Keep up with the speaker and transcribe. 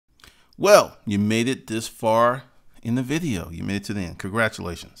Well, you made it this far in the video. You made it to the end.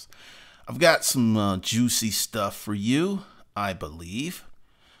 Congratulations. I've got some juicy stuff for you, I believe.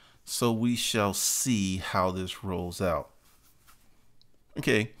 So we shall see how this rolls out.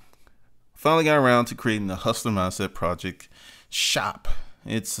 Okay. Finally got around to creating the Hustler Mindset Project shop.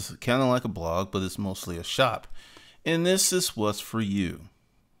 It's kind of like a blog, but it's mostly a shop. And this is what's for you.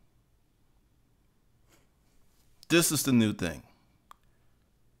 This is the new thing.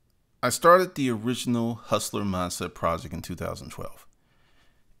 I started the original Hustler Mindset Project in 2012.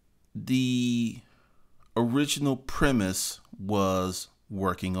 The original premise was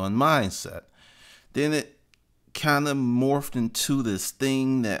working on mindset. Then it kind of morphed into this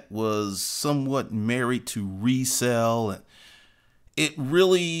thing that was somewhat married to resell. And it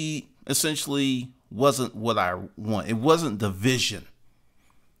really essentially wasn't what I want. It wasn't the vision.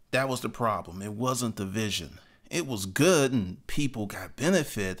 That was the problem. It wasn't the vision. It was good and people got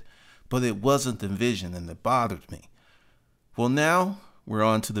benefit, but it wasn't the vision, and it bothered me. Well, now we're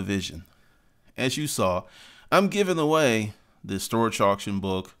on to the vision. As you saw, I'm giving away the storage auction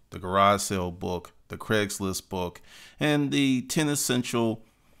book, the garage sale book, the Craigslist book, and the 10 essential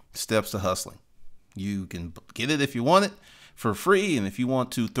steps to hustling. You can get it if you want it for free, and if you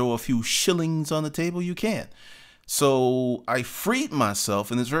want to throw a few shillings on the table, you can. So I freed myself,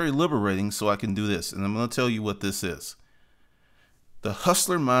 and it's very liberating, so I can do this. And I'm going to tell you what this is. The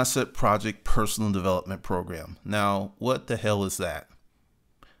Hustler Mindset Project Personal Development Program. Now, what the hell is that?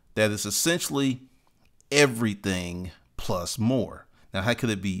 That is essentially everything plus more. Now, how could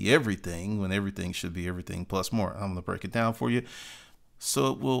it be everything when everything should be everything plus more? I'm going to break it down for you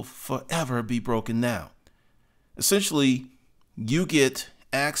so it will forever be broken down. Essentially, you get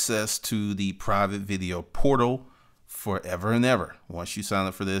access to the private video portal forever and ever. Once you sign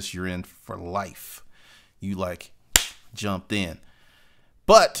up for this, you're in for life. You jumped in.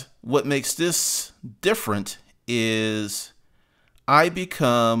 But what makes this different is I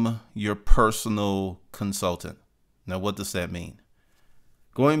become your personal consultant. Now, what does that mean?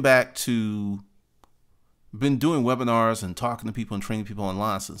 Going back to, been doing webinars and talking to people and training people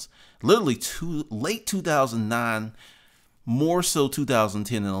online since literally late 2009, more so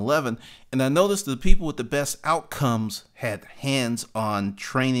 2010 and 11. And I noticed the people with the best outcomes had hands-on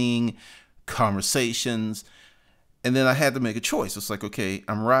training, conversations. And then I had to make a choice. It's like, okay,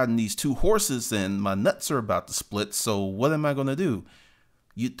 I'm riding these two horses and my nuts are about to split. So what am I going to do?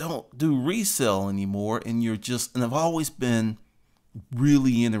 You don't do resale anymore. And and I've always been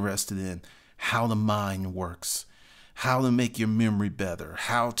really interested in how the mind works, how to make your memory better,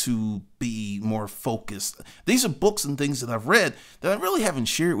 how to be more focused. These are books and things that I've read that I really haven't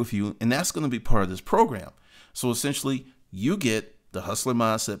shared with you. And that's going to be part of this program. So essentially you get the Hustler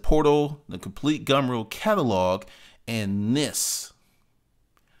Mindset Portal, the complete Gumroad catalog, and this.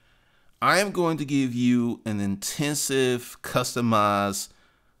 I am going to give you an intensive, customized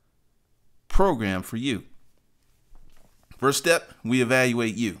program for you. First step, we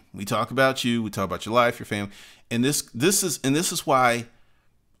evaluate you. We talk about you. We talk about your life, your family, and this is why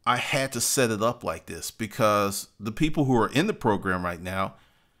I had to set it up like this, because the people who are in the program right now,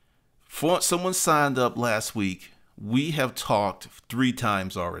 someone signed up last week. We have talked 3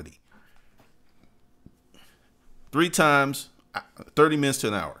 times already. 3 times, 30 minutes to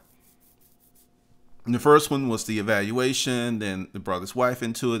an hour. And the first one was the evaluation. Then it brought his wife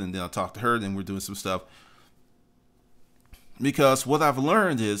into it. And then I talked to her. Then we're doing some stuff. Because what I've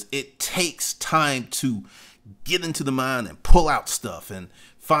learned is it takes time to get into the mind and pull out stuff and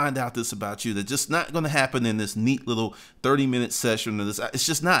find out this about you. That's just not going to happen in this neat little 30-minute session. It's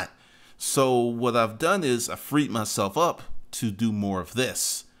just not. So what I've done is I freed myself up to do more of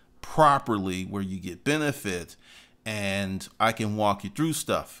this properly, where you get benefit and I can walk you through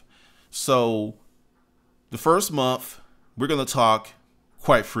stuff. So the first month, we're going to talk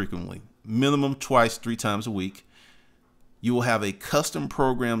quite frequently, minimum twice, 3 times a week. You will have a custom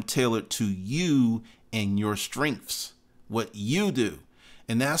program tailored to you and your strengths, what you do.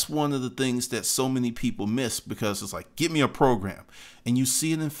 And that's one of the things that so many people miss, because it's like, get me a program. And you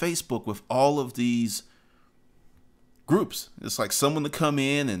see it in Facebook with all of these groups. It's like someone to come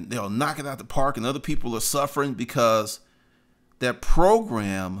in and they'll knock it out the park, and other people are suffering because that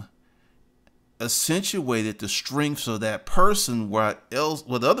program accentuated the strengths of that person, where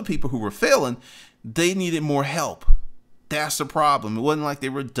other people who were failing, they needed more help. That's the problem. It wasn't like they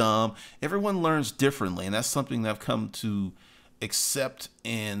were dumb. Everyone learns differently, and that's something that I've come to accept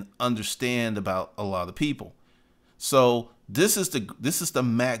and understand about a lot of people. So this is the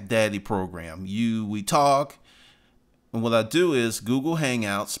Mac Daddy program. We talk. And what I do is Google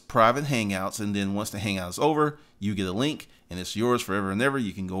Hangouts, private Hangouts, and then once the Hangout is over, you get a link and it's yours forever and ever.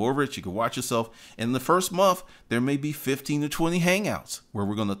 You can go over it, you can watch yourself. And in the first month, there may be 15 to 20 Hangouts where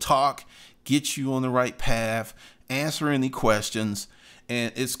we're going to talk, get you on the right path, answer any questions,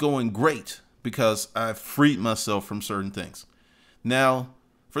 and it's going great because I've freed myself from certain things. Now,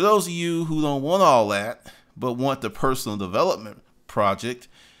 for those of you who don't want all that, but want the personal development project,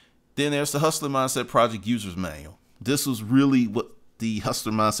 then there's the Hustler Mindset Project User's Manual. This was really what the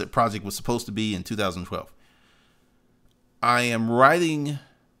Hustler Mindset Project was supposed to be in 2012. I am writing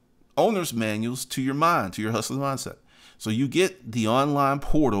owner's manuals to your mind, to your hustler mindset. So you get the online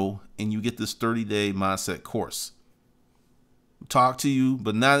portal and you get this 30-day mindset course. Talk to you,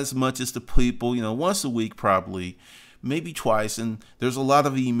 but not as much as the people, once a week probably, maybe twice. And there's a lot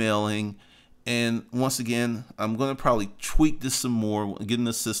of emailing. And once again, I'm going to probably tweak this some more, get an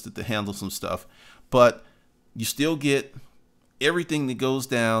assistant to handle some stuff. But you still get everything that goes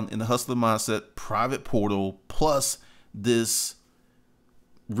down in the Hustler Mindset private portal, plus this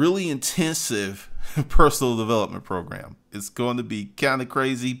really intensive personal development program. It's going to be kind of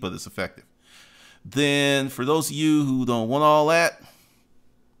crazy, but it's effective. Then for those of you who don't want all that,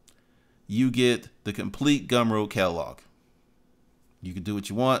 you get the complete Gumroad catalog. You can do what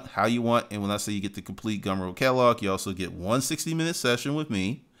you want, how you want. And when I say you get the complete Gumroad catalog, you also get one 60-minute session with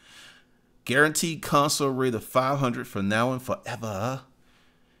me. Guaranteed console rate of 500 for now and forever.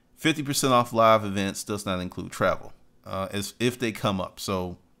 50% off live events, does not include travel, as if they come up.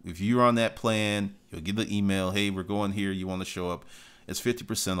 So if you're on that plan, you'll get the email, hey, we're going here, you want to show up. It's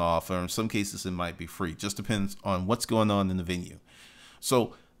 50% off, or in some cases it might be free. Just depends on what's going on in the venue.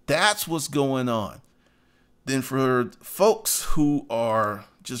 So that's what's going on. Then for folks who are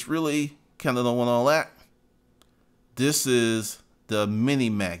just really kind of don't want all that, this is the mini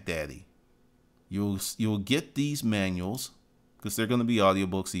Mac Daddy. You'll get these manuals because they're going to be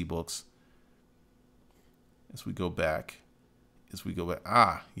audiobooks, ebooks. As we go back,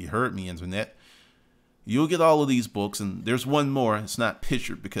 you heard me, internet. You'll get all of these books, and there's one more. It's not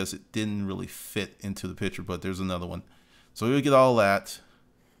pictured because it didn't really fit into the picture, but there's another one. So you'll get all that,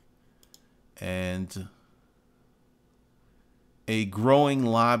 and a growing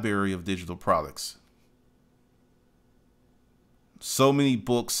library of digital products. So many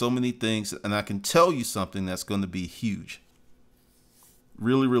books, so many things, and I can tell you something that's going to be huge.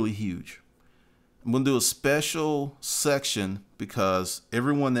 Really, really huge. I'm going to do a special section because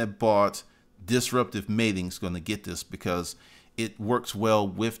everyone that bought Disruptive Mating is going to get this because it works well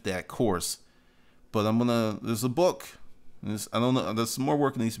with that course. But there's a book. I don't know, there's some more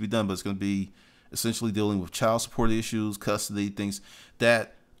work that needs to be done, but it's going to be essentially dealing with child support issues, custody, things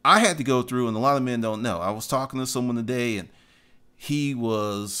that I had to go through, and a lot of men don't know. I was talking to someone today, and he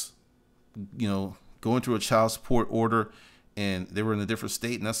was, going through a child support order, and they were in a different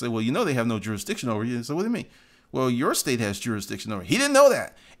state. And I said, well, they have no jurisdiction over you. So what do you mean? Well, your state has jurisdiction over you. He didn't know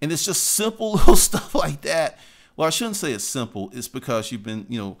that. And it's just simple little stuff like that. Well, I shouldn't say it's simple. It's because you've been,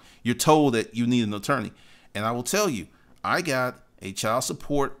 you're told that you need an attorney. And I will tell you, I got a child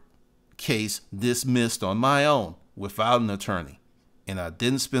support case dismissed on my own without an attorney. And I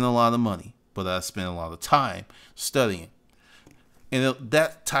didn't spend a lot of money, but I spent a lot of time studying. And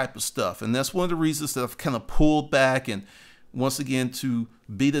that type of stuff. And that's one of the reasons that I've kind of pulled back. And once again, to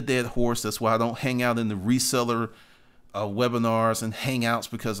beat a dead horse, that's why I don't hang out in the reseller webinars and hangouts,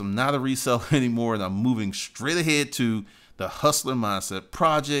 because I'm not a reseller anymore. And I'm moving straight ahead to the Hustler Mindset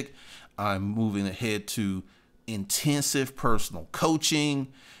Project. I'm moving ahead to intensive personal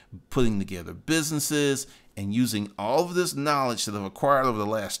coaching, putting together businesses, and using all of this knowledge that I've acquired over the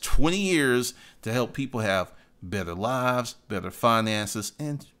last 20 years to help people have better lives, better finances,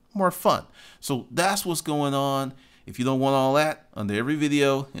 and more fun. So that's what's going on. If you don't want all that, under every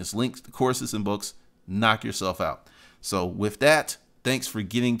video is links to courses and books. Knock yourself out. So with that, thanks for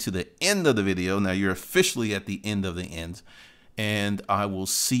getting to the end of the video. Now you're officially at the end of the end, and I will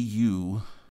see you